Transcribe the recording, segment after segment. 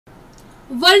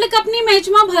World company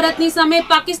मैचमां भारतनी सामे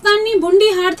पाकिस्ताननी भूंडी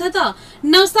हार थता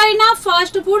नवसारीना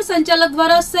fast food संचालक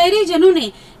द्वारा शहेरीजनोने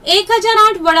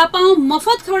 1008 वडापाव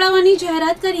मफत खवડાવવાની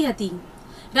જાહેરાત કરી હતી।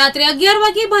 रात्रे 11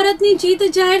 वागे भारतनी जीत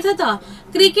जाहिर थता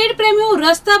क्रिकेट प्रेमीओ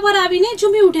रस्ता पर आवीने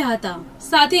झूमी उठ्या हता।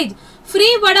 साथे ज फ्री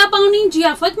वडापावनी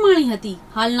जियाफत माणी हती।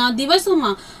 हालना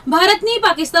दिवसोमां भारतनी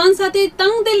पाकिस्तान साथे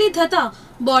तंगदिली थता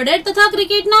बॉर्डर तथा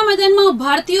क्रिकेटना मैदानमां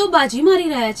भारतीयो बाजी मारी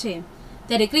रह्या छे।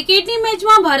 ત્યારે ક્રિકેટની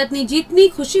મેચમાં ભારતની જીતની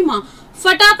ખુશીમાં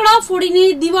ફટાકડા ફોડીને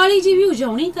દિવાળી જેવી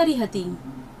ઉજવણી કરી હતી।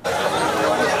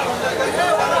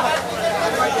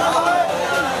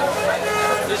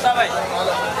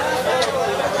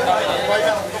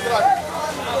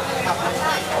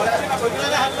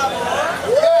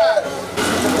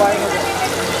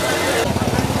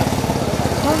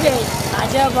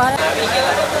 આજે ભારત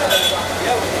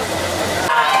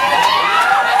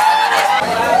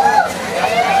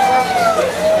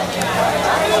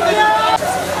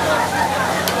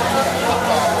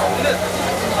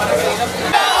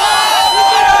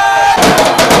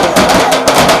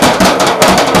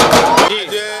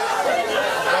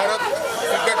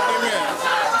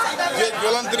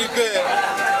ज्वलंत रीते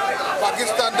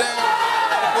पाकिस्तान ने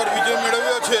पर विजय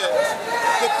मेळव्यो छे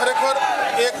ते खरेखर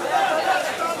एक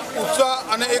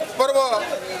उत्साह अने एक पर्व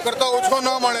करता ओछो न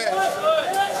मळे।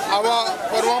 आवा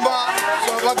पर्वमां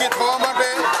सहभागी थवा माटे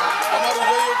अमारुं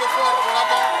जय योगेश्वर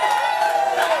वडापाव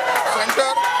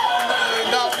सेंटर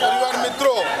ना परिवार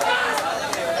मित्रों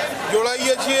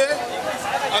जोड़ाईए छीए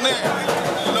अने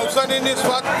नवसारीनी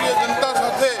स्वादप्रिय जनता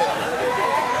साथे